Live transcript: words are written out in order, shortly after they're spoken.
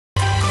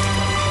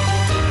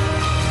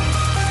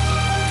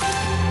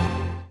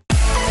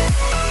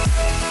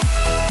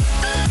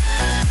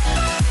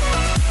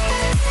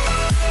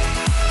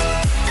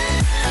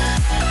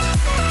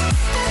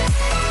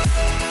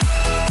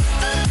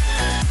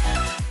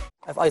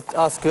I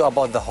ask you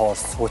about the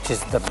horse, which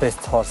is the best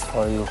horse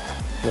for you.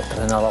 You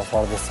trainer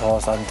for this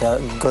horse, and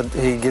good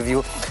he give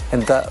you,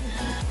 and the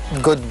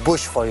good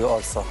bush for you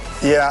also.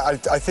 Yeah,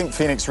 I think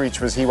Phoenix Reach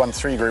he won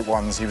 3 Group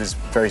 1s. He was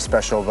very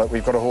special, but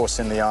we've got a horse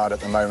in the yard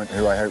at the moment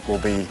who I hope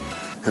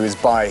who is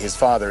by his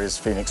father is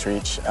Phoenix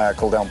Reach,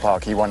 called Elm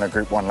Park. He won a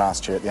Group 1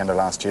 last year, at the end of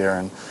last year,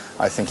 and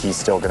I think he's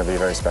still going to be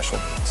very special.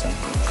 So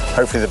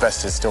hopefully the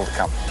best is still to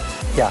come.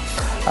 Yeah,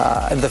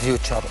 in the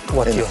future,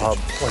 what do you hope?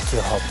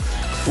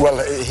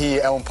 Well,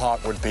 Elm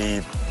Park would be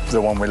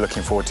the one we're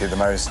looking forward to the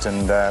most,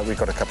 and we've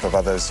got a couple of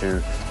others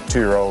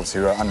 2-year-olds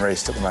who are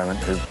unraced at the moment,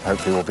 who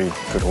hopefully will be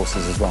good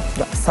horses as well.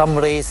 Some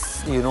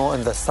race, you know,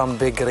 in some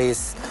big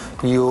race,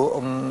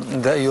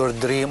 your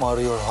dream or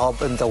your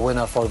hope in the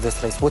winner for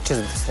this race. Which is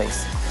this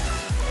race?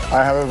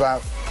 I have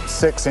about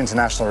 6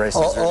 international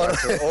races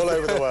all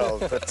over the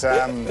world, but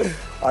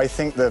I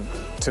think that,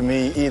 to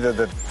me, either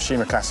the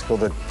Shima Classic or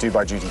the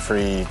Dubai Duty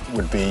Free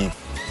would be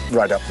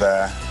right up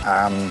there,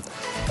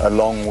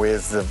 along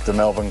with the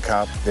Melbourne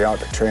Cup, the Arc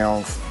de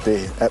Triomphe,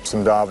 the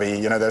Epsom Derby.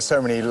 You know, there's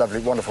so many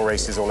lovely, wonderful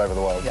races all over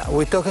the world. Yeah,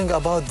 we're talking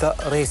about the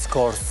race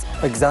course.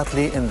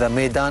 Exactly, in the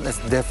Meydan is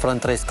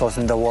different race course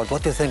in the world.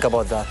 What do you think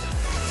about that?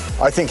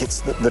 I think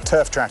it's the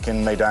turf track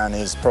in Meydan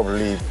is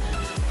probably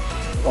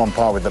on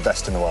par with the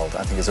best in the world.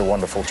 I think it's a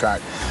wonderful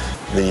track.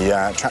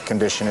 The track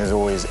condition is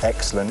always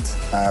excellent,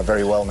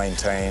 very well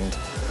maintained.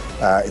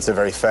 It's a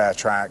very fair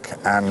track,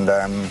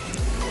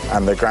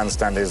 and the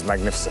grandstand is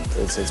magnificent.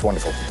 It's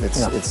wonderful.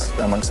 It's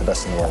amongst the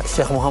best in the world.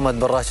 Sheikh Mohammed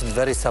bin Rashid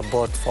very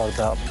support for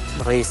the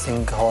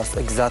racing horse,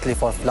 exactly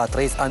for flat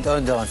race and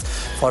endurance.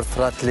 For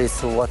flat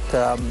race, what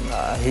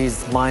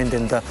his mind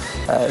in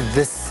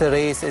this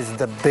race is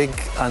the big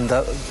and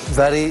the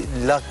very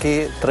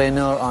lucky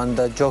trainer and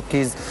the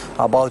jockeys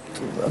about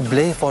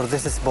play for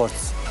this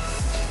sports.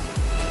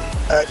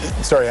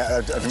 Sorry,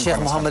 Sheikh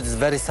Mohammed is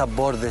very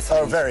support this.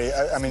 Oh, very.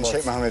 I mean,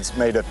 Sheikh Mohammed's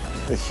made a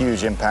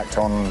huge impact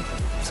on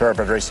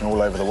thoroughbred racing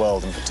all over the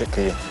world, and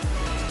particularly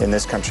in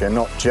this country, and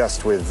not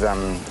just with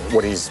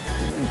what he's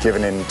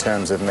given in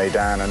terms of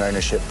Meydan and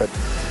ownership, but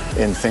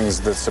in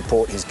the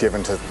support he's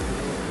given to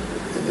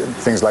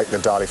things like the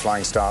Dali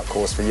Flying Start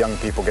course for young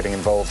people getting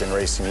involved in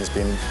racing. He's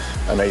been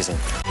amazing.